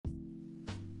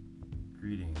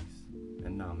Greetings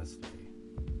and namaste.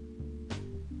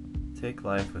 Take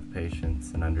life with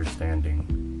patience and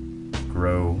understanding.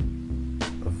 Grow,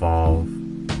 evolve,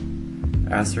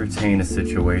 ascertain a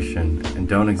situation and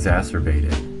don't exacerbate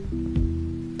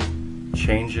it.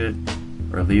 Change it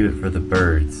or leave it for the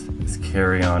birds as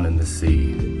carry on in the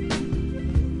sea.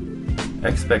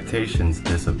 Expectations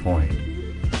disappoint,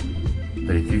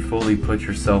 but if you fully put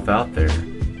yourself out there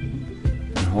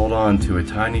and hold on to a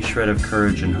tiny shred of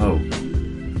courage and hope,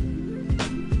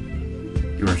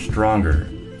 you are stronger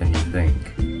than you think.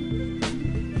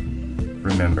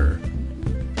 Remember,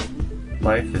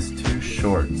 life is too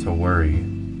short to worry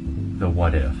the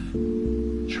what if.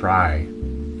 Try,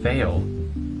 fail,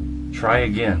 try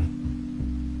again.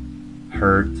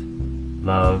 Hurt,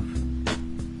 love,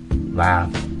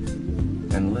 laugh,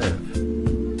 and live.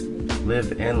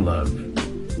 Live in love.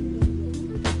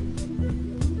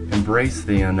 Embrace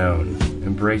the unknown.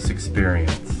 Embrace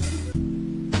experience.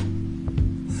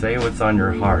 Say what's on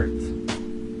your heart.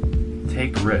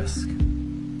 Take risk.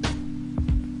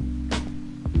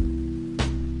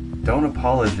 Don't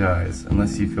apologize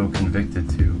unless you feel convicted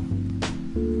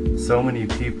to. So many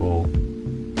people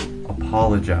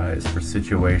apologize for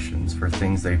situations, for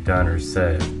things they've done or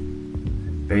said,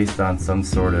 based on some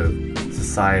sort of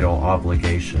societal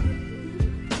obligation.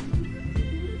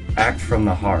 Act from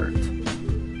the heart,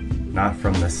 not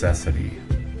from necessity.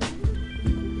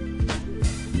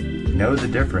 Know the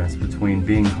difference between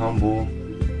being humble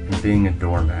and being a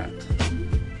doormat.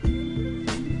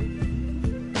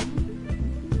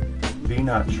 Be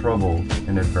not troubled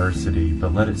in adversity,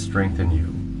 but let it strengthen you.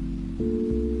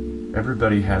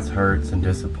 Everybody has hurts and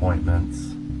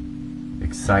disappointments,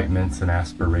 excitements and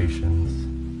aspirations.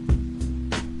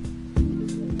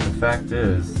 The fact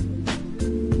is,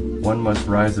 one must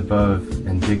rise above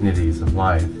indignities of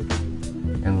life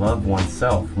and love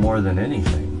oneself more than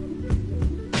anything.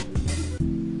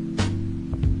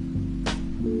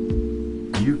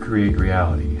 You create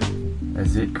reality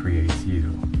as it creates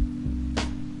you.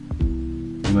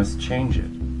 You must change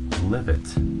it, live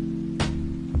it,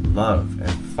 love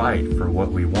and fight for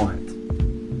what we want.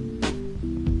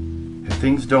 If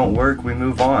things don't work, we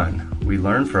move on. We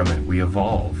learn from it, we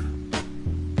evolve.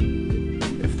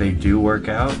 If they do work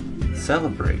out,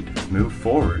 celebrate, move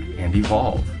forward, and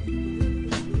evolve.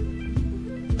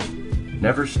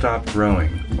 Never stop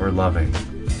growing or loving.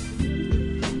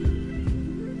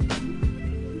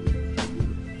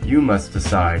 You must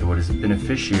decide what is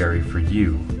beneficiary for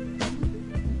you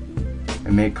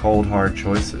and make cold, hard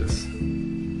choices.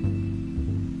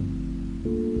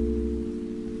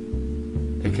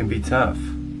 It can be tough.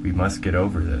 We must get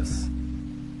over this.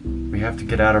 We have to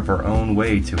get out of our own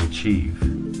way to achieve.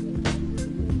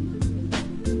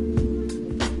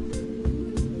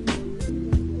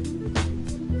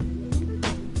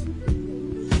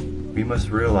 We must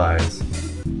realize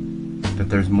that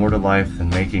there's more to life than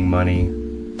making money,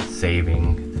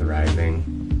 saving, thriving.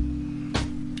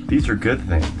 These are good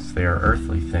things. They are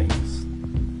earthly things.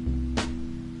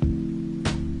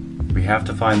 We have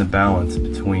to find the balance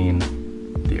between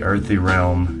the earthly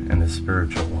realm and the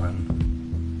spiritual one.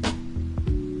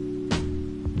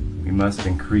 We must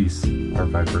increase our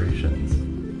vibrations.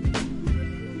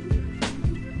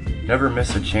 Never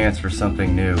miss a chance for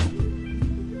something new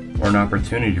or an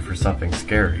opportunity for something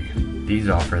scary. These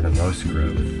offer the most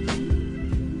growth.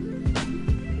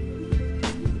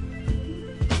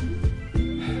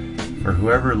 For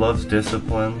whoever loves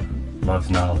discipline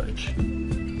loves knowledge,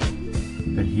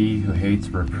 but he who hates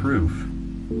reproof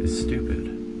is stupid.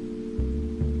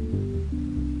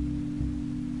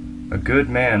 A good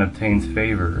man obtains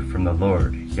favor from the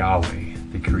Lord, Yahweh,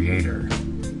 the Creator.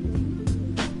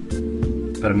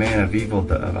 But a man of evil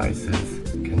devices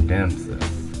condemns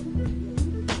this.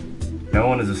 No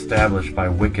one is established by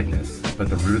wickedness,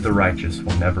 but the root of the righteous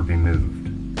will never be moved.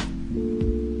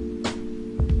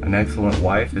 An excellent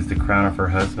wife is the crown of her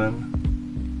husband,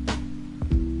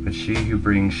 but she who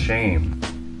brings shame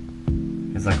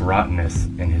is like rottenness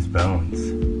in his bones.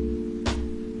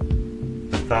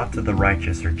 The thoughts of the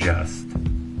righteous are just,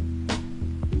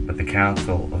 but the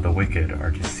counsel of the wicked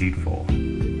are deceitful.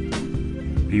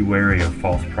 Be wary of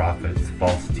false prophets,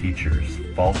 false teachers,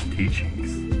 false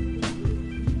teachings.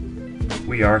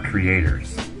 We are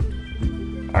creators.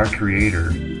 Our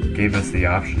Creator gave us the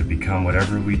option to become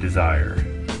whatever we desire.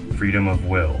 Freedom of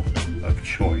will, of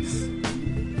choice.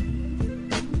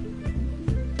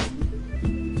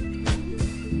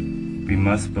 We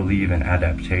must believe in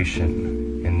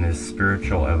adaptation in this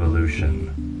spiritual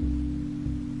evolution.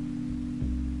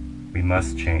 We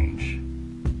must change.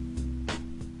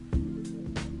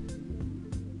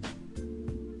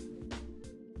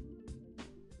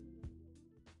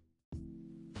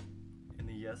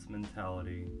 yes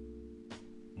mentality,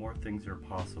 more things are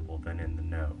possible than in the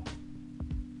no.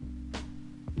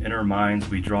 In our minds,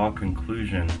 we draw a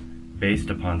conclusion based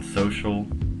upon social,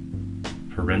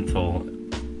 parental,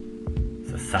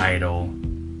 societal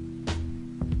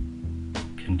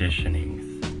conditionings.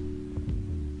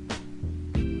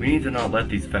 We need to not let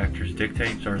these factors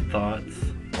dictate our thoughts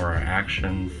or our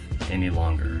actions any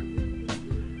longer.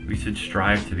 We should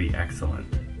strive to be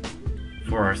excellent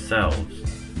for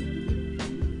ourselves,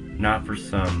 not for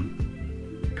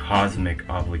some cosmic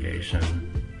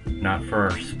obligation, not for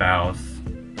our spouse,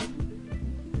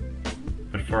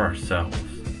 but for ourselves.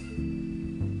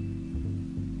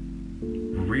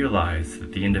 Realize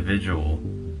that the individual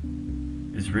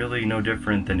is really no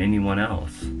different than anyone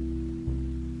else.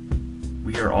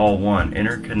 We are all one,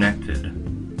 interconnected.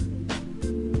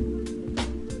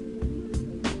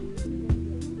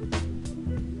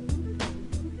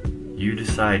 You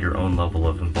decide your own level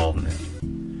of involvement.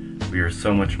 We are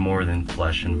so much more than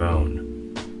flesh and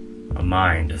bone, a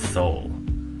mind, a soul,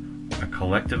 a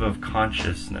collective of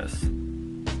consciousness,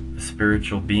 a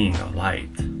spiritual being, a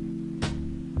light.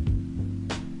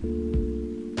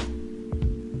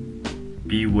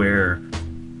 Beware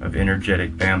of energetic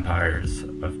vampires,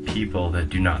 of people that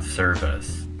do not serve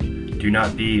us. Do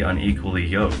not be unequally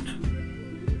yoked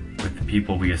with the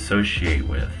people we associate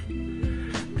with.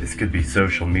 This could be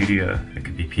social media, it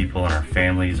could be people in our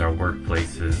families, our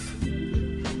workplaces.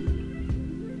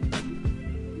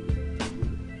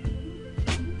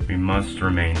 We must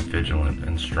remain vigilant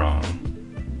and strong.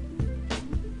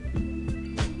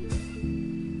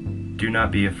 Do not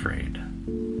be afraid.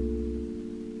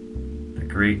 The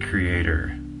great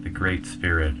Creator, the Great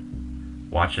Spirit,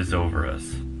 watches over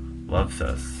us, loves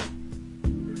us.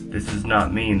 This does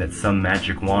not mean that some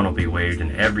magic wand will be waved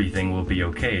and everything will be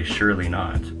okay. Surely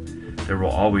not. There will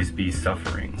always be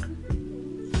suffering.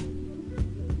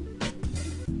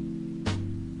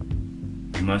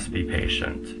 We must be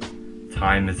patient.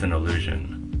 Time is an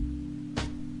illusion.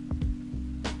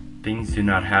 Things do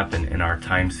not happen in our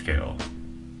time scale.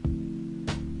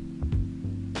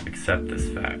 Accept this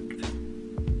fact.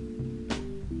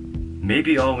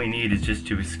 Maybe all we need is just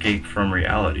to escape from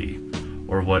reality,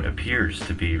 or what appears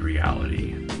to be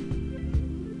reality.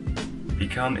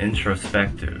 Become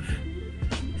introspective.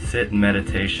 Sit in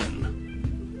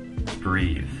meditation.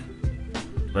 Breathe.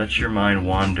 Let your mind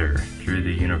wander through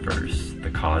the universe, the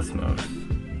cosmos.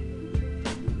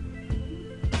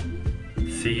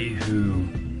 See who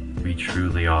we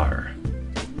truly are.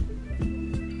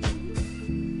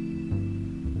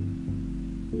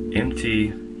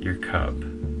 Empty your cup.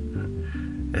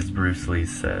 As Bruce Lee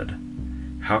said,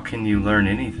 how can you learn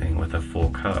anything with a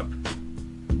full cup?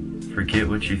 Forget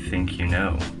what you think you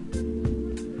know.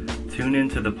 Tune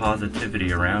into the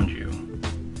positivity around you.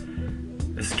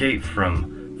 Escape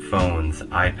from phones,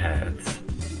 iPads,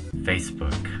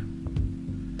 Facebook,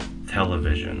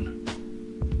 television,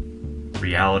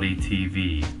 reality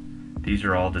TV. These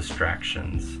are all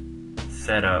distractions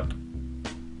set up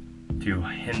to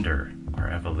hinder our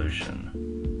evolution.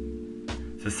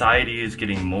 Society is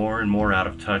getting more and more out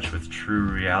of touch with true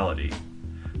reality,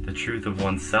 the truth of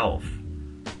oneself,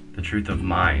 the truth of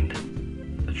mind,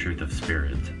 the truth of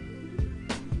spirit.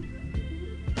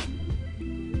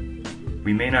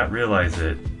 We may not realize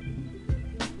it,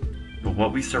 but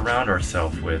what we surround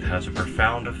ourselves with has a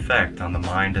profound effect on the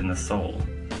mind and the soul.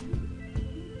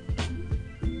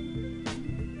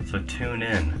 So tune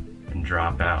in and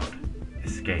drop out,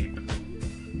 escape.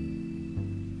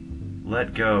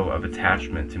 Let go of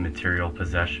attachment to material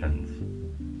possessions.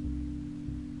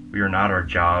 We are not our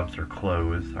jobs or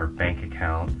clothes, our bank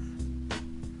accounts.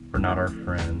 We're not our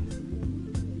friends.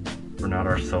 We're not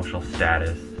our social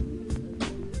status.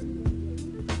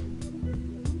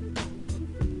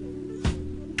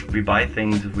 We buy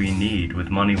things we need with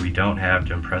money we don't have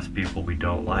to impress people we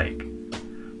don't like.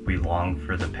 We long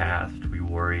for the past. We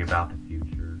worry about the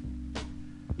future.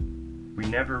 We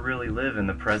never really live in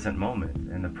the present moment,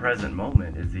 and the present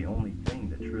moment is the only thing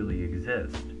that truly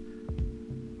exists.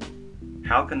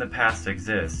 How can the past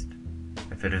exist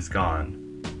if it is gone?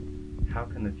 How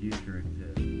can the future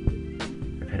exist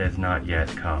if it has not yet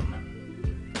come?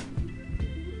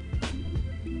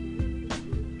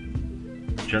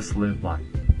 Just live life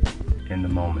in the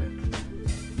moment.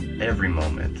 Every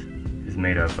moment is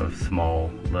made up of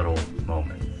small, little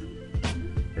moments.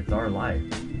 It's our life,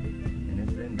 and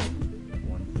it's ending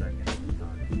 1 second at a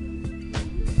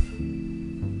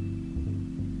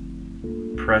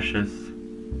time. Precious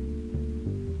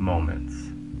moments.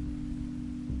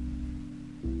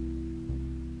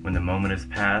 When the moment is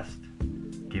past,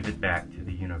 give it back to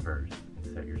the universe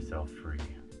and set yourself free.